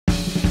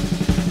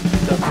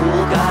The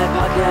Pool Guy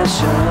Podcast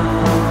Show.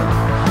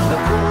 The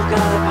Pool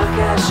Guy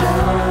Podcast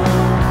Show.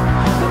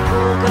 The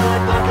Pool Guy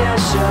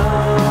Podcast Show.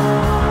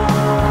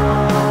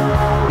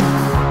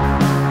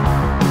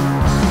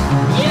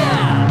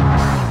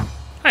 Yeah!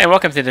 Hi, and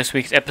welcome to this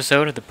week's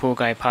episode of the Pool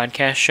Guy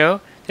Podcast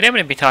Show. Today I'm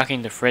going to be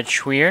talking to Fred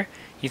Schweer.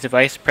 He's the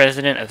Vice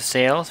President of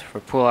Sales for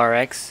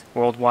PoolRx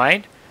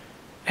Worldwide.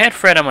 I had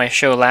Fred on my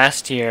show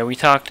last year. We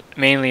talked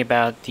mainly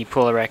about the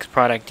PoolRx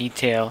product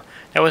detail.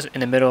 That was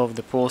in the middle of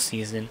the pool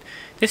season.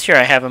 This year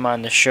I have him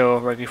on the show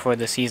right before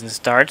the season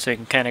starts, so he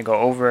can kind of go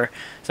over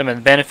some of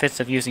the benefits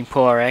of using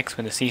PoolRx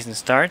when the season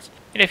starts.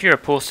 And if you're a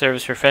pool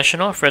service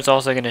professional, Fred's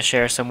also going to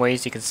share some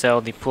ways you can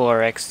sell the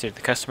PoolRx to the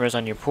customers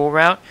on your pool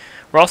route.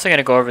 We're also going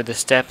to go over the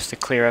steps to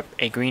clear up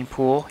a green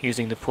pool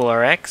using the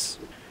PoolRx.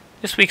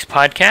 This week's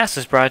podcast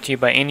is brought to you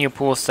by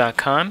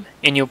InyoPools.com.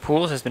 Inyo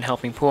Pools has been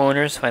helping pool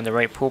owners find the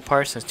right pool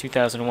parts since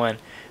 2001.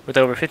 With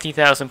over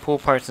 50,000 pool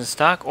parts in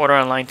stock, order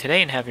online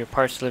today and have your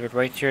parts delivered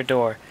right to your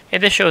door.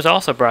 And this show is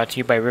also brought to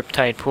you by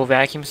Riptide Pool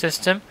Vacuum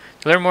System.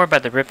 To learn more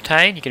about the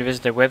Riptide, you can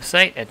visit their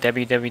website at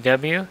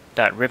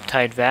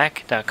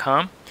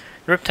www.riptidevac.com.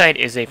 Riptide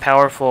is a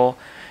powerful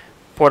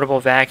portable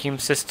vacuum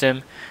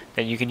system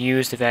that you can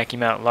use to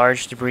vacuum out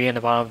large debris in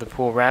the bottom of the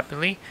pool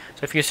rapidly.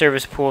 So if you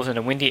service pools in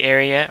a windy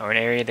area or an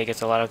area that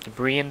gets a lot of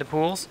debris in the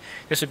pools,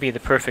 this would be the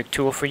perfect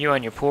tool for you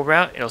on your pool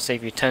route. It'll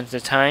save you tons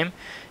of time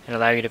and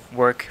allow you to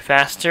work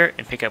faster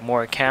and pick up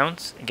more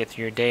accounts and get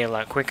through your day a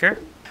lot quicker.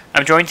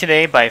 I'm joined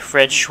today by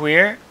Fred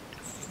Schweer,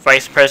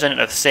 Vice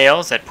President of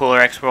Sales at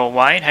PoolRx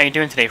Worldwide. How are you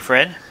doing today,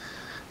 Fred?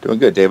 Doing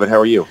good, David. How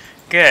are you?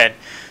 Good.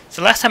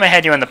 So last time I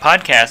had you on the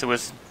podcast, it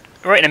was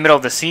right in the middle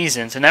of the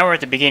season, so now we're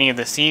at the beginning of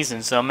the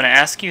season, so I'm going to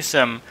ask you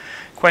some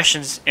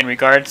questions in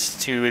regards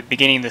to the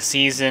beginning of the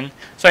season.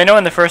 So I know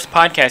in the first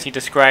podcast you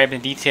described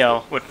in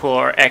detail what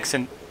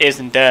PoolRx is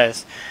and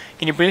does.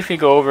 Can you briefly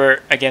go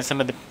over again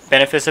some of the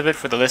benefits of it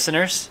for the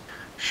listeners?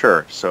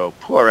 Sure. So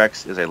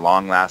PoolRx is a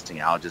long-lasting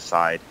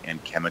algicide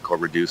and chemical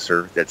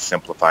reducer that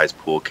simplifies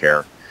pool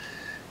care.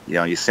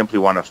 You simply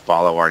want to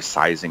follow our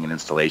sizing and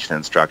installation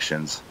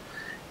instructions.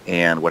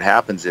 And what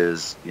happens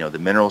is, the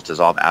minerals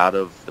dissolve out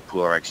of the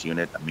PoolRx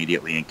unit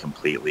immediately and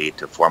completely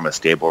to form a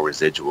stable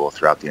residual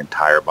throughout the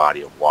entire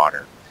body of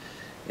water.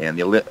 And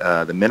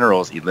the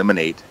minerals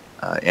eliminate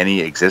any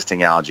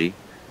existing algae,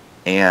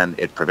 and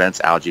it prevents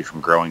algae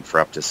from growing for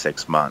up to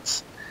 6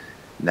 months.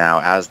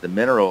 Now, as the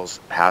minerals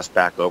pass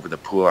back over the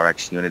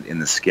PoolRx unit in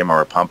the skim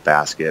or a pump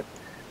basket,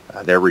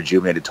 they're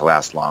rejuvenated to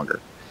last longer.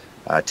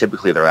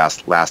 Typically, they're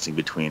lasting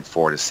between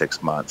 4 to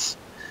 6 months.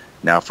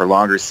 Now, for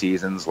longer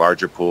seasons,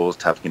 larger pools,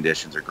 tough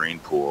conditions, or green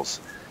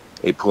pools,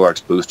 a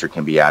PoolRx booster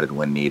can be added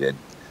when needed.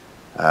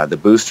 The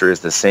booster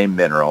is the same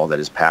mineral that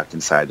is packed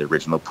inside the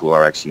original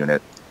PoolRx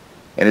unit,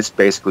 and it's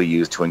basically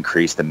used to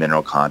increase the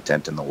mineral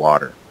content in the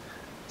water.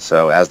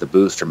 So as the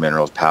booster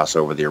minerals pass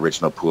over the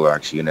original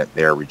PoolRx unit,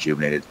 they're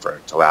rejuvenated to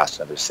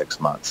last another 6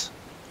 months.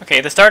 Okay,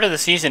 the start of the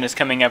season is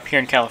coming up here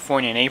in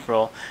California in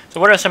April. So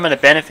what are some of the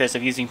benefits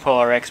of using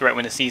PoolRx right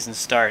when the season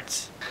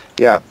starts?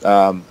 Yeah,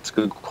 it's a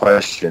good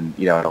question.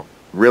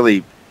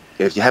 Really,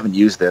 if you haven't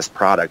used this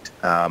product,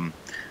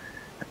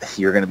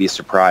 you're going to be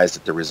surprised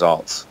at the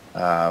results.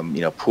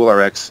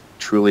 PoolRx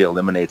truly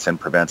eliminates and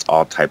prevents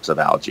all types of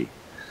algae.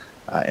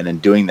 And in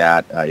doing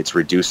that, it's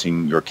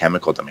reducing your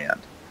chemical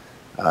demand.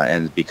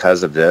 And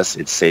because of this,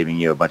 it's saving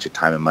you a bunch of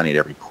time and money at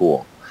every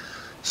pool.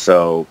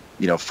 So,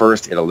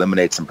 first, it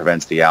eliminates and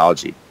prevents the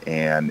algae.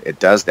 And it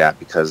does that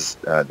because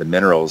the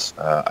minerals,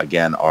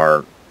 again,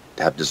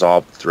 have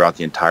dissolved throughout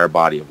the entire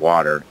body of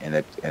water, and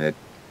it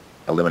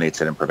eliminates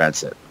it and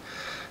prevents it.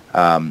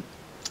 Some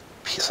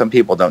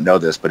people don't know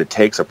this, but it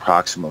takes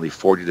approximately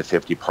 40 to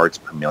 50 parts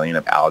per million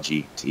of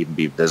algae to even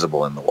be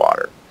visible in the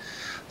water.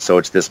 So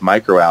it's this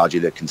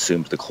microalgae that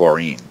consumes the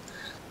chlorine.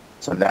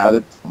 So now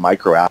that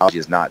microalgae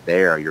is not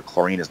there, your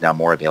chlorine is now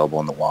more available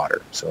in the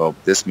water. So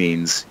this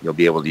means you'll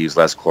be able to use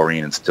less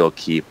chlorine and still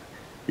keep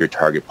your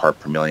target part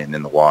per million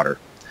in the water.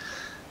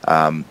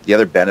 The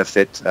other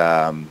benefit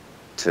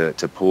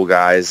to pool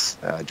guys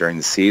during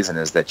the season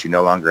is that you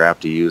no longer have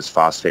to use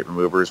phosphate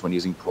removers when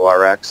using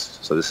PoolRx.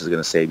 So this is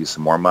going to save you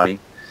some more money.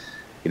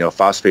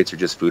 Phosphates are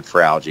just food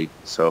for algae.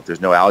 So if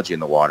there's no algae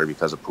in the water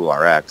because of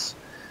PoolRx,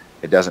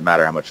 it doesn't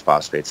matter how much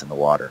phosphate's in the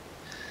water.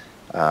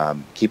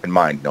 Keep in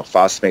mind,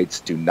 phosphates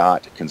do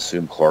not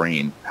consume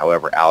chlorine.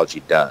 However,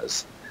 algae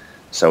does.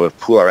 So if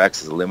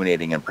PoolRx is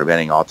eliminating and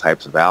preventing all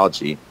types of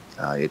algae,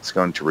 it's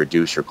going to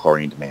reduce your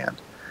chlorine demand.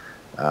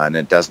 And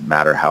it doesn't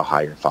matter how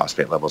high your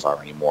phosphate levels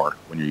are anymore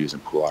when you're using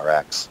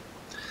PoolRx.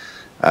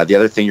 The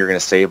other thing you're going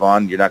to save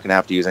on, you're not going to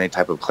have to use any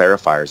type of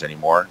clarifiers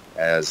anymore,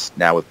 as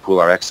now with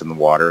PoolRx in the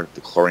water,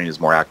 the chlorine is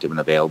more active and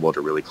available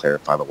to really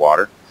clarify the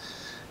water.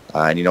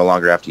 And you no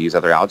longer have to use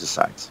other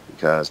algicides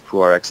because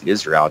PoolRx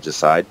is your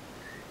algicide,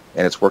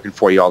 and it's working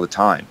for you all the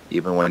time.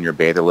 Even when your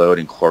bather load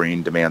and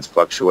chlorine demands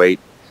fluctuate,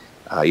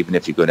 even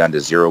if you go down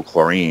to 0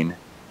 chlorine,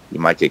 you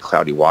might get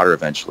cloudy water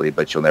eventually,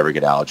 but you'll never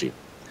get algae.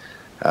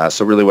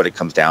 So really what it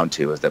comes down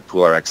to is that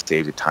PoolRx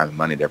saves you time and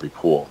money at every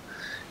pool.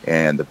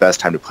 And the best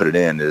time to put it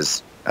in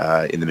is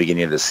in the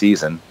beginning of the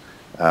season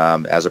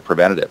as a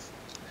preventative.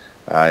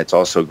 It's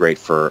also great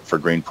for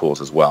green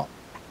pools as well.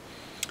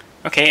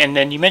 Okay, and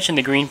then you mentioned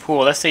the green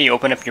pool. Let's say you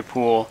open up your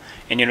pool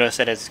and you notice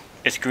that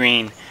it's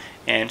green.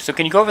 And so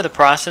can you go over the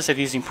process of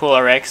using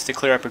PoolRx to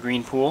clear up a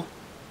green pool?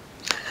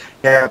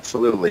 Yeah,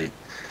 absolutely.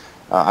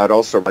 I'd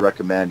also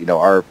recommend,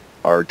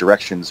 our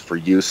directions for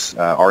use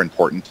are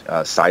important.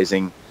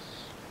 Sizing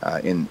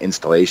in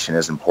installation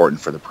is important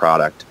for the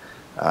product.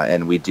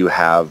 And we do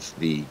have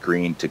the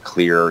green to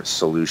clear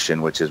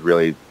solution, which is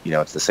really,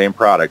 it's the same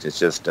product. It's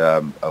just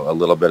a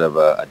little bit of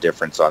a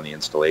difference on the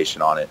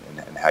installation on it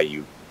and how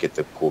you get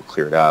the pool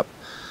cleared up.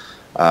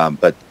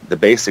 But the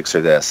basics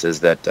are this, is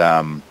that,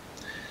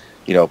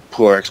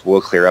 PoolRx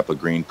will clear up a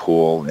green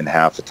pool in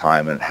half the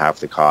time and half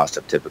the cost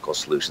of typical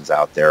solutions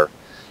out there.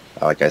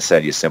 Like I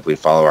said, you simply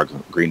follow our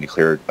green to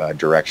clear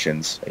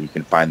directions. You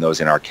can find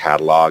those in our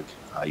catalog.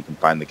 You can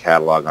find the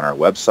catalog on our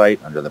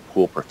website under the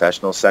Pool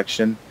Professional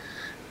section,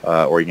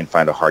 or you can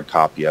find a hard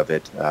copy of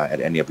it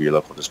at any of your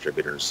local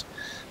distributors.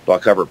 But I'll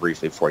cover it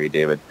briefly for you,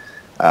 David.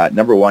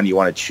 Number one, you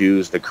want to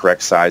choose the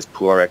correct size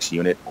PoolRx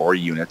unit or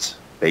units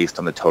based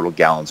on the total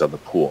gallons of the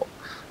pool.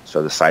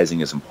 So the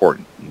sizing is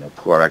important.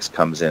 PoolRx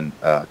comes in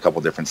a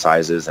couple different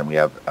sizes, and we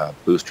have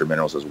booster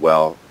minerals as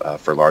well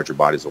for larger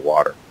bodies of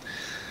water.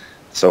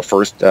 So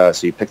first, so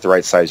you pick the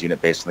right size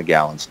unit based on the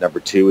gallons. Number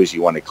two is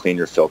you want to clean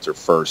your filter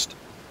first.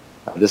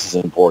 This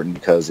is important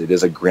because it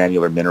is a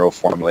granular mineral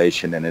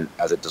formulation, and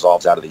as it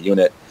dissolves out of the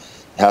unit,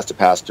 it has to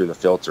pass through the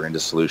filter into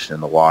solution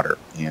in the water.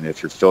 And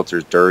if your filter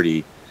is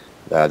dirty,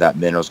 that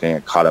mineral is going to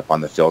get caught up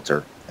on the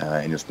filter,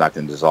 and it's not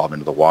going to dissolve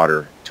into the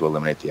water to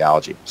eliminate the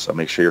algae. So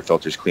make sure your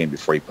filter is clean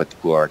before you put the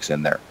PoolRx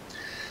in there.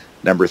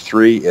 Number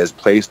three is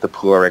place the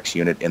PoolRx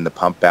unit in the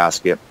pump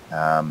basket,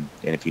 and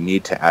if you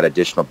need to add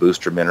additional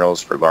booster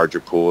minerals for larger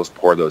pools,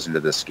 pour those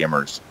into the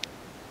skimmers.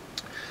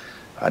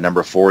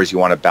 Number four is you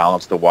want to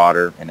balance the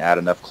water and add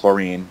enough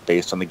chlorine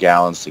based on the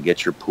gallons to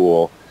get your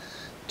pool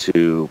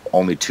to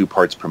only 2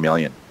 parts per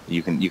million.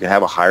 You can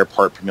have a higher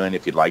part per million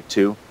if you'd like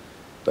to,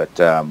 but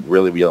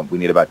really we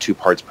need about 2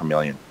 parts per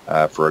million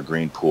for a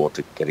green pool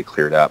to get it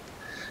cleared up.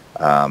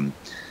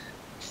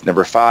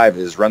 Number five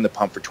is run the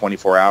pump for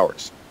 24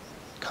 hours.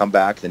 Come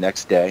back the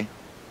next day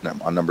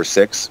on number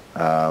six,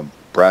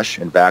 brush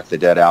and back the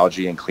dead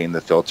algae and clean the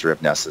filter if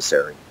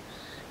necessary.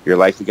 You're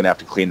likely going to have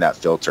to clean that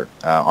filter.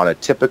 On a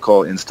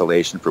typical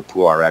installation for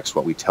PoolRx,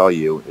 what we tell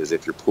you is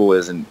if you're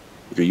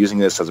using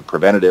this as a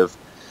preventative,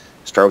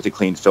 start with a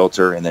clean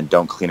filter and then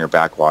don't clean or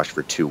backwash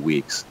for 2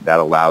 weeks. That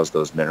allows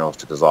those minerals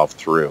to dissolve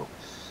through.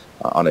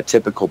 On a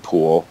typical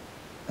pool,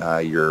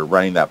 you're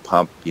running that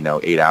pump,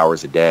 8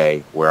 hours a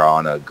day, where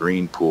on a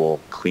green pool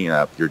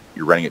cleanup, you're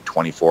running it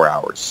 24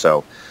 hours.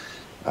 So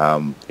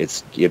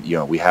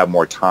we have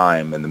more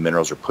time, and the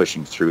minerals are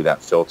pushing through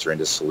that filter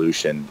into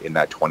solution in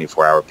that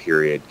 24-hour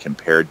period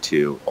compared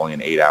to only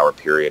an 8-hour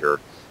period or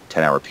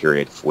 10-hour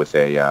period with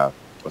a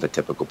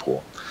typical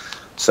pool.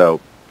 So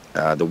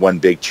the one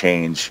big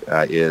change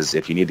is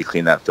if you need to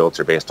clean that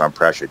filter based on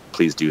pressure,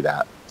 please do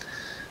that.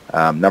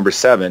 Number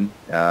seven,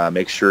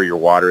 make sure your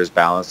water is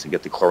balanced and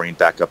get the chlorine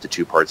back up to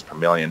 2 parts per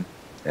million.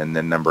 And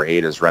then number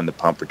eight is run the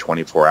pump for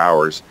 24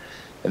 hours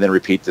and then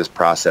repeat this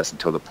process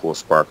until the pool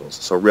sparkles.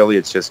 So really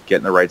it's just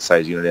getting the right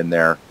size unit in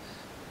there,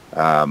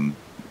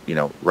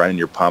 running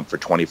your pump for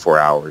 24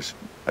 hours.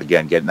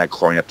 Again, getting that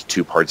chlorine up to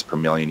 2 parts per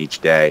million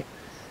each day.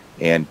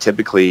 And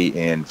typically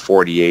in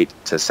 48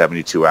 to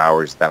 72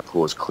 hours, that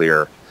pool is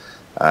clear.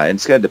 And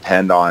it's going to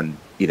depend on,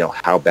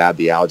 how bad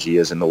the algae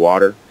is in the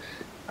water.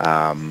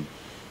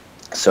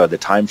 So the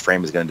time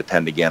frame is going to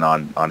depend again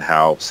on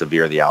how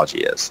severe the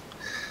algae is.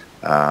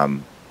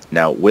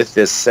 Now, with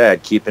this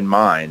said, keep in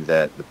mind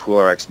that the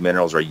PoolRx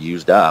minerals are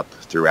used up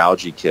through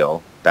algae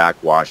kill,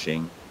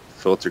 backwashing,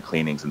 filter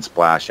cleanings, and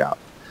splash out.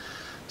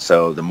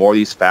 So the more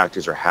these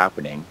factors are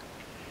happening,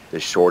 the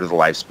shorter the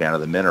lifespan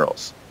of the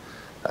minerals.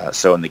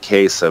 So in the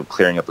case of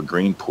clearing up a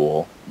green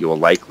pool, you will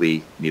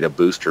likely need a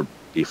booster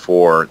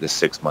before the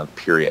 6-month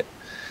period.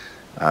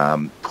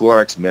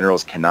 PoolRx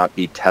minerals cannot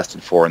be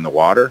tested for in the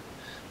water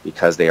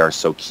because they are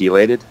so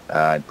chelated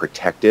and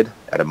protected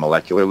at a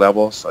molecular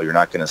level, so you're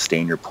not going to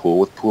stain your pool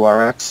with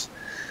PoolRx.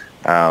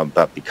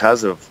 But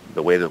because of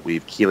the way that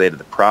we've chelated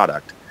the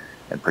product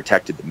and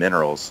protected the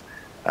minerals,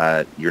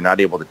 you're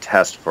not able to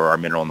test for our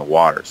mineral in the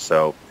water.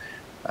 So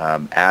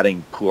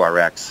adding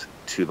PoolRx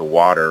to the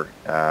water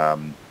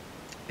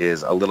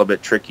is a little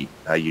bit tricky.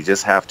 You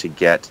just have to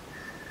get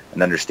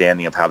an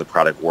understanding of how the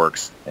product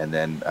works and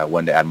then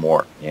when to add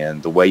more.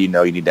 And the way you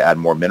need to add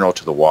more mineral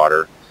to the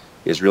water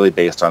is really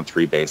based on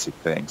 3 basic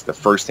things. The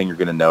first thing you're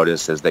going to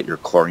notice is that your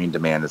chlorine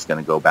demand is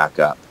going to go back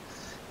up.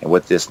 And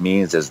what this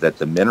means is that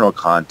the mineral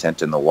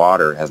content in the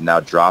water has now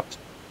dropped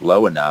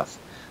low enough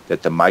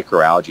that the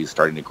microalgae is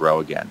starting to grow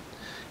again.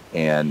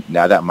 And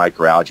now that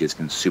microalgae is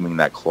consuming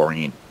that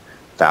chlorine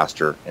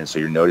faster, and so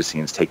you're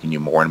noticing it's taking you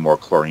more and more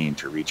chlorine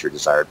to reach your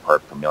desired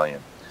part per million.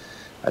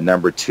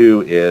 Number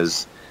two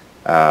is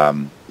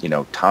time.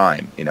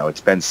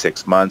 It's been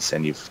 6 months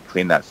and you've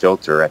cleaned that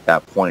filter. At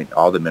that point,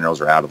 all the minerals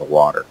are out of the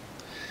water.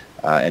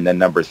 And then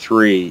number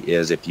three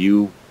is if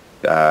you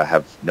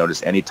have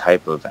noticed any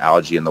type of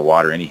algae in the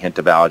water, any hint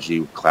of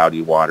algae,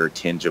 cloudy water,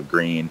 tinge of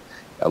green,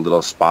 a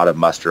little spot of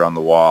mustard on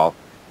the wall,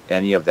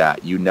 any of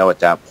that, you know at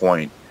that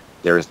point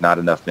there is not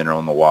enough mineral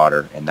in the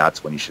water, and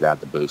that's when you should add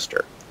the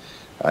booster.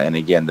 And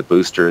again, the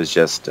booster is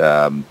just,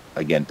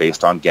 again,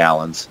 based on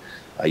gallons.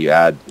 You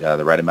add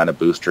the right amount of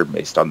booster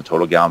based on the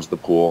total gallons of the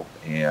pool,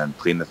 and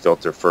clean the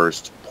filter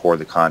first, pour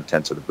the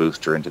contents of the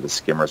booster into the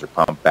skimmers or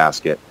pump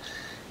basket,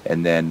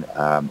 and then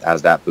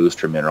as that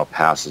booster mineral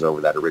passes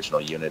over that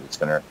original unit, it's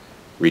going to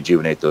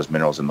rejuvenate those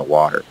minerals in the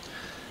water.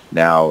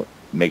 Now,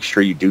 make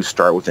sure you do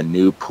start with a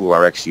new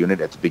PoolRx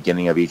unit at the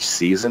beginning of each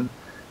season.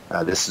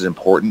 This is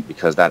important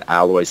because that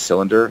alloy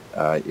cylinder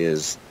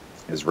is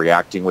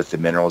reacting with the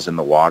minerals in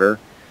the water,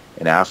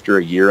 and after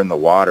a year in the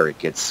water, it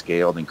gets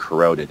scaled and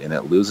corroded, and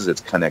it loses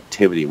its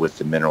connectivity with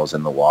the minerals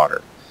in the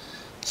water.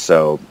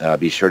 So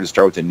be sure to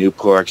start with a new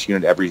PoolRx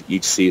unit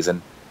each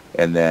season,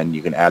 and then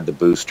you can add the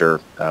booster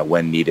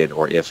when needed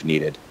or if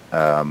needed,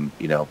 4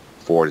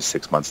 to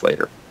 6 months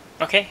later.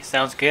 Okay,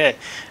 sounds good.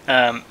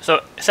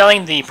 So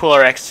selling the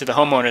PoolRx to the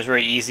homeowner is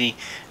very easy.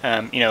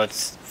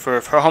 It's for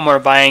a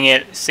homeowner buying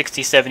it,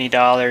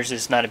 $60-$70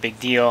 is not a big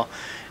deal.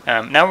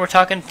 Now we're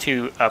talking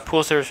to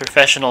pool service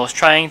professionals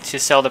trying to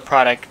sell the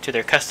product to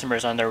their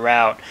customers on their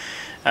route.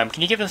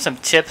 Can you give them some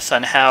tips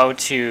on how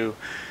to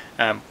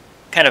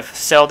kind of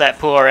sell that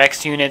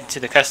PoolRx unit to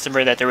the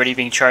customer that they're already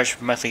being charged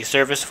for monthly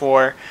service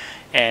for?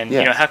 And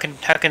how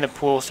can the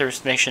Pool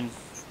Service Nation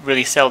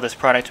really sell this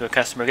product to a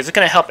customer? Because it's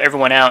going to help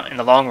everyone out in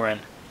the long run.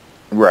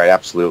 Right,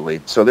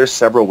 absolutely. So there's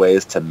several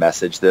ways to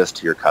message this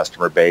to your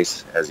customer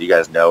base. As you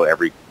guys know,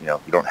 you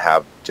don't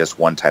have just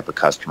one type of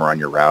customer on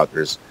your route.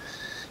 There's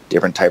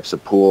different types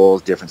of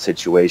pools, different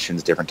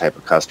situations, different type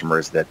of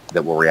customers that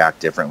will react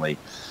differently.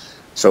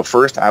 So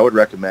first, I would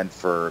recommend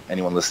for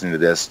anyone listening to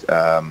this,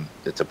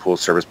 that's a pool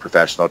service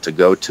professional, to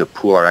go to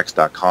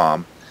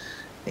PoolRx.com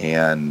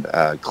and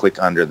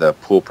click under the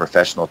Pool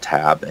Professional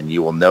tab, and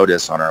you will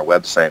notice on our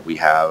website we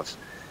have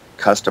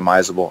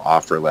customizable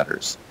offer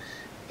letters.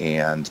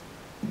 And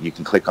you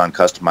can click on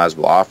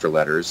customizable offer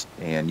letters,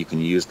 and you can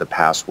use the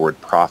password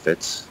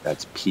PROFITS,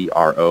 that's PROFITS,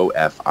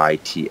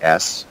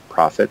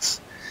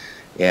 profits.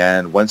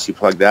 And once you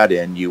plug that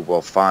in, you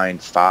will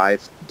find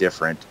 5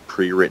 different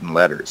pre-written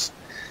letters.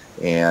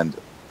 And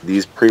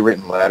these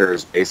pre-written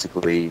letters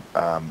basically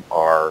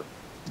are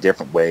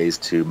different ways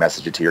to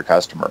message it to your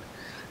customer.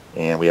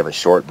 And we have a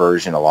short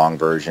version, a long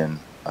version,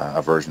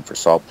 a version for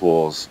salt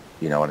pools,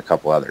 and a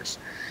couple others.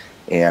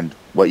 And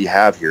what you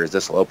have here is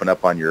this will open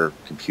up on your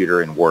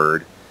computer in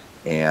Word,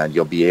 and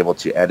you'll be able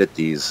to edit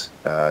these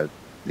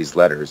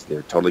letters.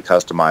 They're totally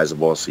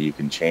customizable, so you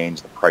can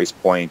change the price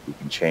point. You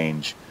can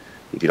change,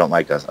 if you don't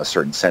like a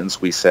certain sentence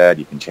we said,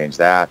 you can change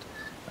that.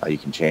 You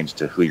can change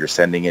to who you're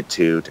sending it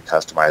to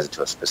customize it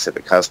to a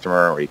specific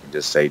customer, or you can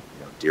just say,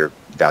 dear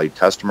valued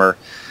customer,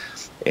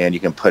 and you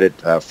can put it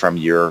from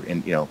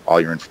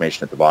all your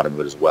information at the bottom of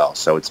it as well.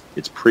 So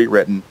it's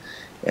pre-written,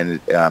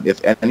 and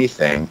if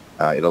anything,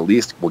 it at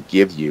least will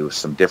give you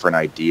some different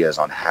ideas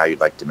on how you'd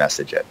like to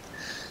message it.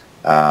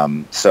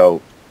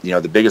 So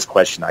the biggest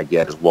question I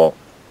get is, well,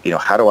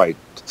 how do I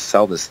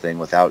sell this thing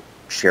without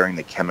sharing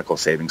the chemical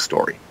saving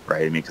story,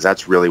 right? I mean, because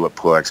that's really what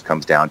PoolRx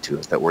comes down to,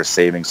 is that we're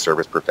saving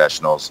service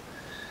professionals,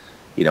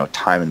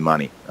 time and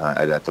money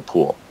at the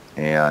pool.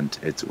 And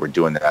we're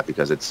doing that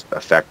because it's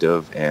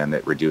effective and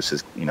it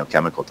reduces,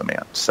 chemical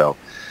demand. So,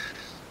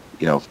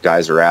 if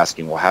guys are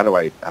asking, well, I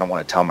don't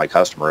want to tell my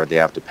customer they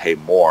have to pay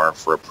more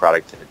for a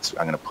product that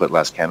I'm going to put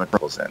less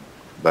chemicals in.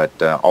 But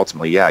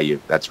ultimately,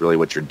 that's really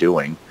what you're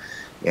doing.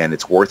 And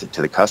it's worth it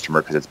to the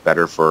customer because it's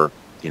better for,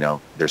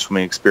 their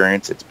swimming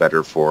experience. It's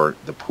better for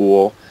the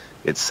pool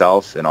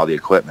itself and all the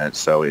equipment.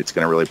 So it's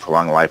going to really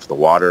prolong the life of the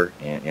water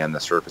and the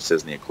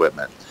surfaces and the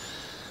equipment.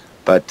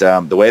 But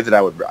the way that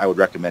I would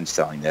recommend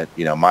selling it,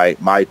 my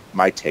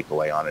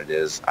takeaway on it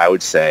is, I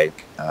would say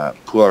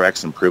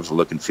PoolRx improves the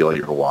look and feel of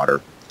your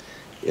water.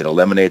 It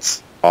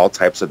eliminates all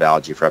types of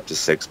algae for up to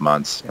 6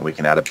 months, and we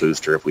can add a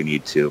booster if we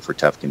need to for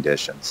tough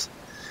conditions.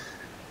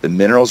 The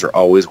minerals are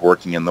always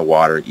working in the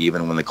water,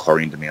 even when the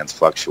chlorine demands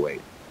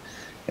fluctuate.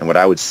 And what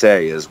I would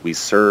say is we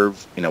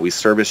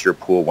service your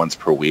pool once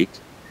per week,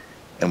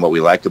 and what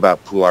we like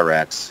about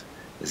PoolRx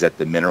is that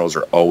the minerals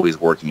are always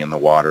working in the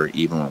water,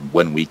 even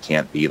when we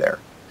can't be there.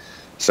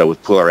 So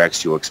with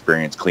PoolRx, you'll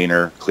experience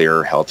cleaner,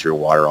 clearer, healthier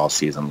water all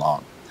season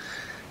long.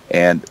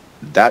 And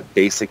that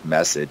basic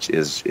message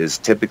is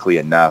typically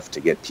enough to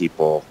get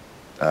people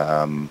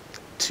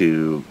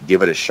to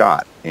give it a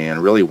shot.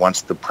 And really,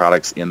 once the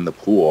product's in the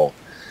pool,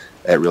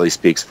 it really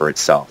speaks for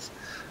itself.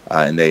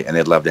 And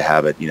they'd love to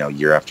have it,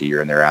 year after year.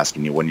 And they're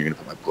asking you, when you're going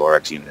to put my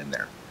PoolRx unit in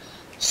there.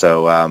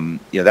 So,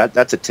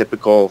 that's a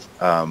typical,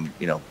 kind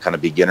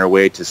of beginner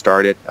way to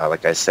start it.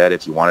 Like I said,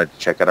 if you wanted to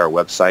check out our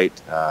website,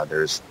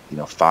 there's,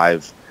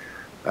 5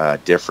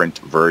 different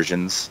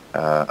versions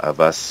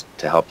of us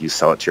to help you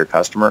sell it to your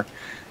customer.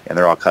 And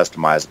they're all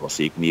customizable.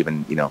 So you can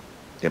even,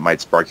 it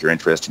might spark your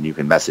interest and you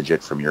can message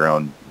it from your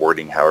own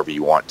wording however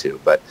you want to.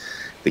 But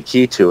the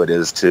key to it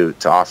is to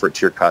offer it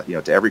to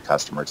your to every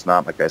customer. It's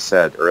not, like I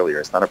said earlier,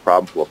 it's not a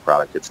problem pool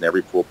product. It's an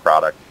every pool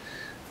product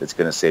that's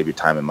going to save you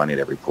time and money at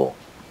every pool.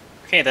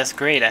 Okay, that's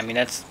great. I mean,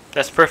 that's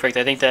perfect.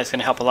 I think that's going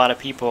to help a lot of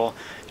people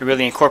to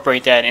really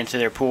incorporate that into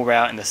their pool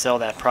route and to sell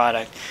that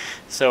product.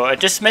 So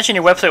just mention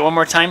your website one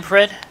more time,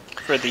 Fred,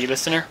 for the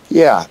listener.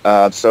 Yeah.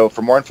 So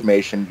for more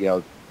information, we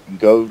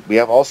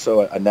have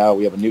also now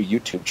we have a new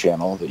YouTube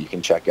channel that you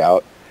can check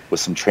out with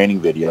some training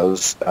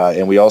videos,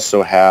 and we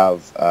also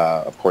have,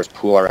 of course,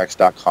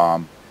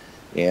 PoolRx.com.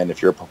 And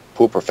if you're a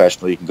pool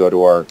professional, you can go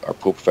to our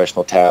Pool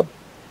Professional tab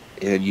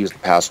and use the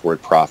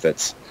password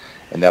profits,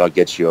 and that'll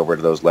get you over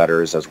to those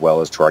letters as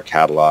well as to our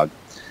catalog.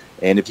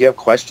 And if you have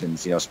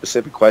questions,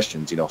 specific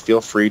questions,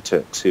 feel free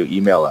to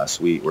email us.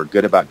 We're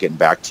good about getting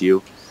back to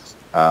you.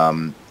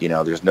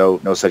 There's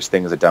no such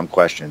thing as a dumb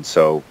question.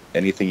 So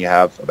anything you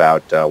have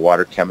about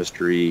water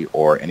chemistry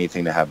or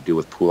anything to have to do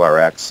with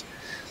PoolRx,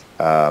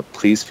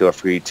 please feel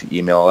free to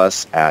email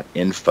us at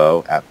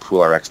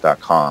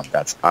info@poolrx.com.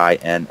 That's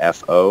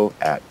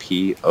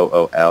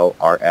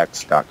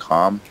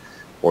info@poolrx.com.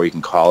 Or you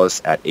can call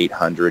us at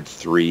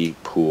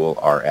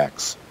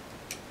 800-3-POOL-RX.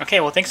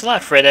 Okay, well, thanks a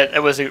lot, Fred.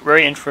 That was a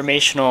very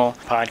informational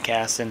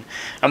podcast, and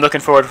I'm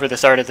looking forward for the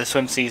start of the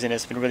swim season.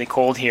 It's been really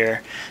cold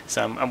here,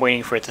 so I'm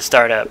waiting for it to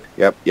start up.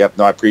 Yep.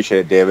 No, I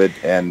appreciate it, David,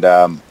 and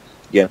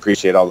again,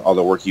 appreciate all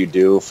the work you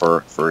do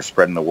for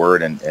spreading the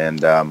word,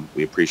 and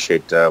we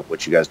appreciate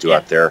what you guys do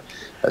out there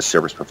as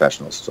service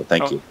professionals. So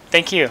thank you.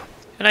 Thank you.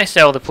 And I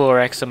sell the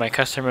PoolRx to my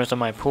customers on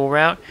my pool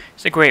route.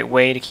 It's a great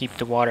way to keep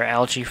the water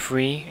algae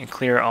free and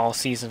clear all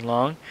season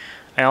long.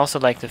 I also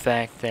like the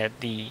fact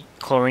that the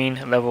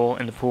chlorine level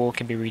in the pool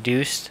can be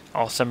reduced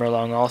all summer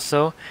long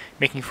also,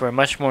 making for a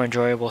much more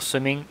enjoyable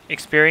swimming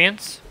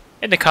experience.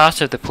 And the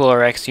cost of the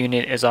PoolRx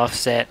unit is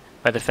offset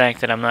by the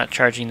fact that I'm not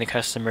charging the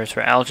customers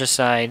for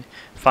algicide,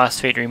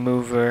 phosphate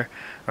remover,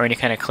 or any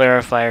kind of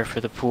clarifier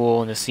for the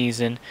pool in the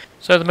season.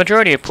 So the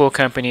majority of pool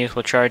companies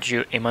will charge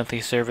you a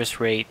monthly service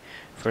rate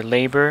for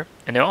labor,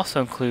 and they also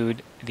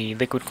include the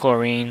liquid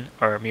chlorine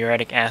or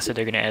muriatic acid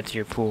they're going to add to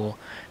your pool.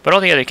 But all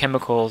the other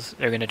chemicals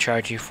they're going to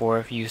charge you for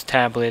if you use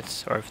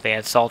tablets, or if they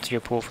add salt to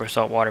your pool for a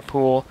saltwater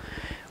pool,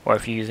 or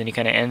if you use any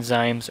kind of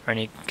enzymes or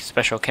any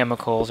special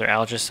chemicals or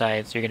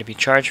algicides, you're going to be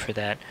charged for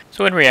that.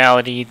 So in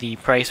reality, the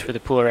price for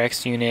the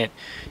PoolRx unit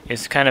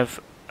is kind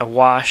of a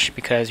wash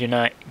because you're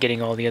not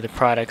getting all the other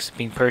products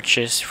being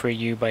purchased for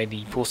you by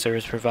the pool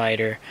service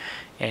provider,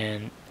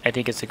 and I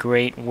think it's a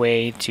great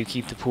way to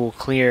keep the pool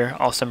clear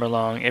all summer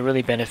long. It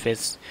really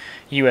benefits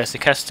you as a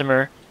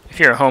customer. If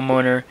you're a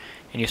homeowner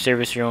and you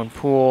service your own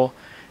pool,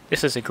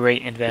 this is a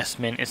great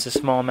investment. It's a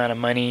small amount of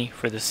money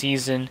for the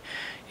season,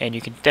 and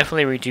you can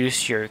definitely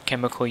reduce your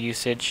chemical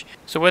usage.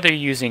 So whether you're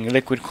using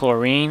liquid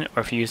chlorine or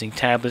if you're using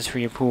tablets for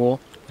your pool,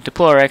 with the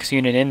PoolRx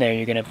unit in there,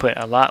 you're going to put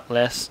a lot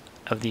less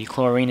of the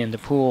chlorine in the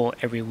pool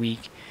every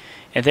week,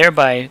 and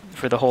thereby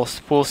for the whole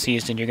pool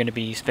season you're going to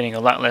be spending a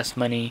lot less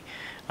money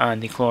on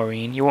the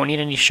chlorine. You won't need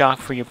any shock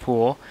for your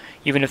pool.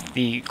 Even if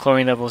the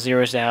chlorine level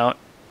zeroes out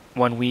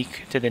 1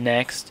 week to the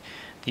next,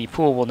 the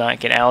pool will not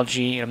get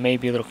algae. It may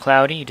be a little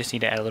cloudy. You just need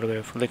to add a little bit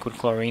of liquid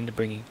chlorine to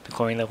bring the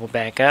chlorine level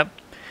back up.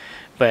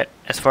 But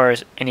as far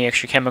as any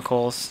extra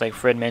chemicals, like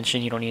Fred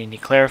mentioned, you don't need any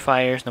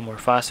clarifiers, no more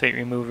phosphate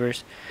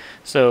removers.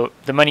 So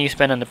the money you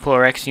spend on the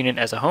PoolRx unit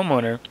as a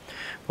homeowner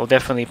will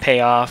definitely pay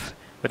off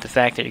with the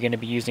fact that you're going to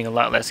be using a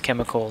lot less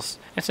chemicals.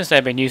 And since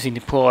I've been using the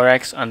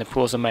PoolRx on the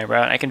pools on my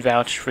route, I can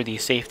vouch for the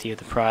safety of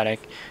the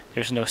product.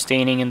 There's no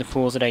staining in the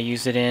pools that I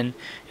use it in.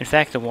 In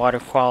fact, the water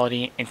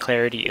quality and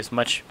clarity is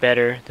much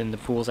better than the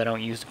pools I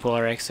don't use the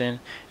PoolRx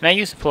in. And I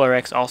use the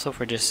PoolRx also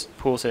for just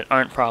pools that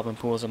aren't problem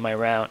pools on my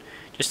route,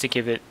 just to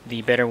give it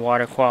the better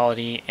water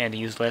quality and to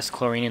use less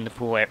chlorine in the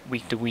pool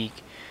week to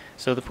week.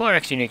 So the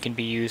PoolRx unit can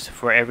be used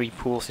for every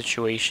pool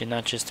situation,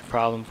 not just the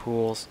problem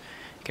pools.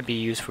 It can be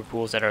used for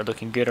pools that are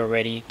looking good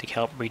already to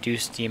help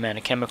reduce the amount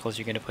of chemicals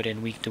you're going to put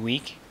in week to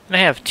week. And I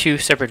have 2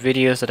 separate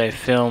videos that I've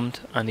filmed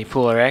on the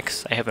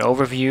PoolRx. I have an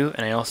overview,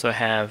 and I also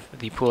have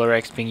the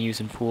PoolRx being used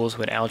in pools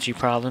with algae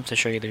problems to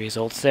show you the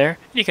results there.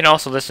 You can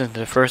also listen to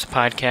the first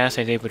podcast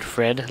I did with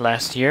Fred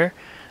last year.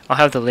 I'll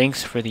have the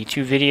links for the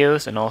 2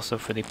 videos and also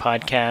for the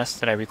podcast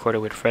that I recorded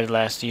with Fred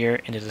last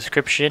year in the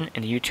description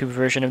in the YouTube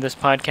version of this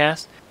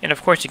podcast. And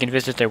of course you can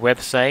visit their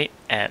website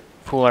at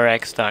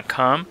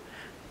PoolRx.com.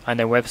 On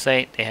their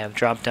website, they have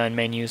drop-down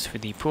menus for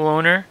the pool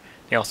owner.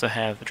 They also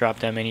have a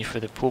drop-down menu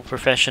for the pool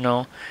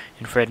professional.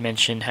 And Fred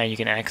mentioned how you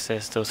can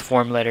access those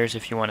form letters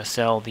if you want to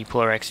sell the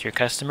PoolRx to your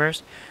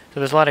customers. So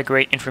there's a lot of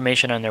great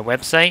information on their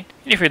website.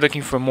 And if you're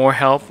looking for more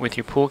help with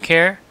your pool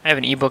care, I have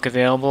an ebook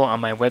available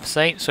on my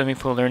website,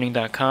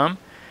 swimmingpoollearning.com.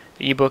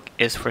 The ebook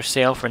is for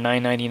sale for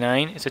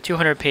 $9.99. It's a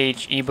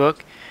 200-page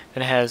ebook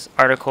that has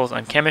articles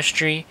on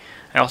chemistry.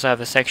 I also have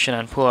a section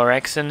on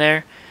PoolRx in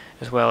there,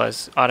 as well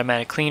as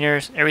automatic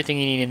cleaners. Everything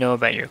you need to know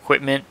about your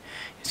equipment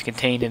is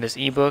contained in this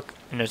ebook,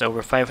 and there's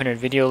over 500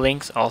 video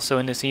links also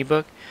in this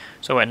ebook.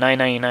 So at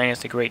 $9.99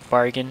 it's a great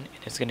bargain,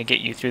 and it's going to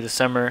get you through the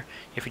summer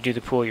if you do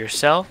the pool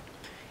yourself.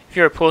 If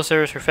you're a pool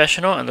service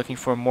professional and looking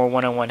for more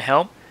one-on-one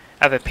help,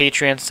 I have a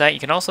Patreon site. You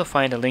can also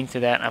find a link to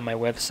that on my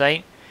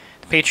website.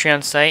 The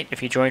Patreon site,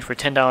 if you join for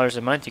 $10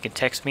 a month, you can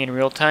text me in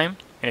real time.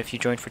 And if you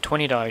join for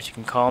 $20, you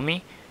can call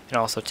me and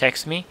also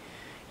text me.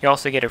 You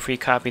also get a free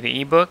copy of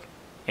the ebook.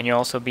 And you'll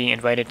also be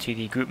invited to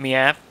the GroupMe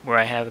app, where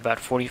I have about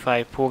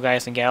 45 pool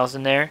guys and gals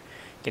in there.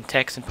 You can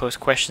text and post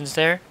questions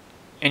there.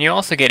 And you'll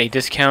also get a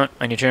discount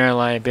on your general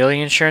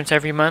liability insurance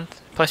every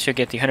month. Plus you'll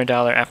get the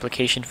 $100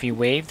 application fee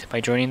waived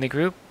by joining the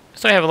group.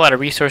 So I have a lot of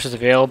resources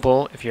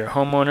available if you're a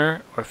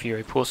homeowner or if you're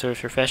a pool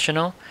service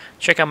professional.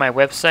 Check out my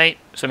website,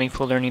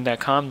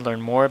 swimmingpoollearning.com, to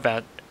learn more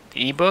about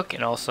the ebook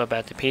and also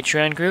about the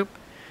Patreon group.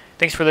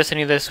 Thanks for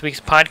listening to this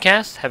week's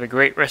podcast. Have a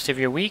great rest of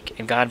your week,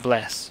 and God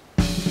bless.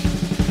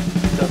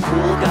 The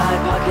Pool Guy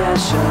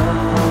Podcast Show.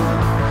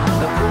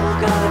 The Pool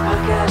Guy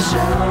Podcast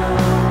Show.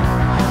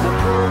 The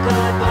Pool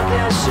Guy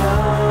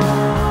Podcast Show.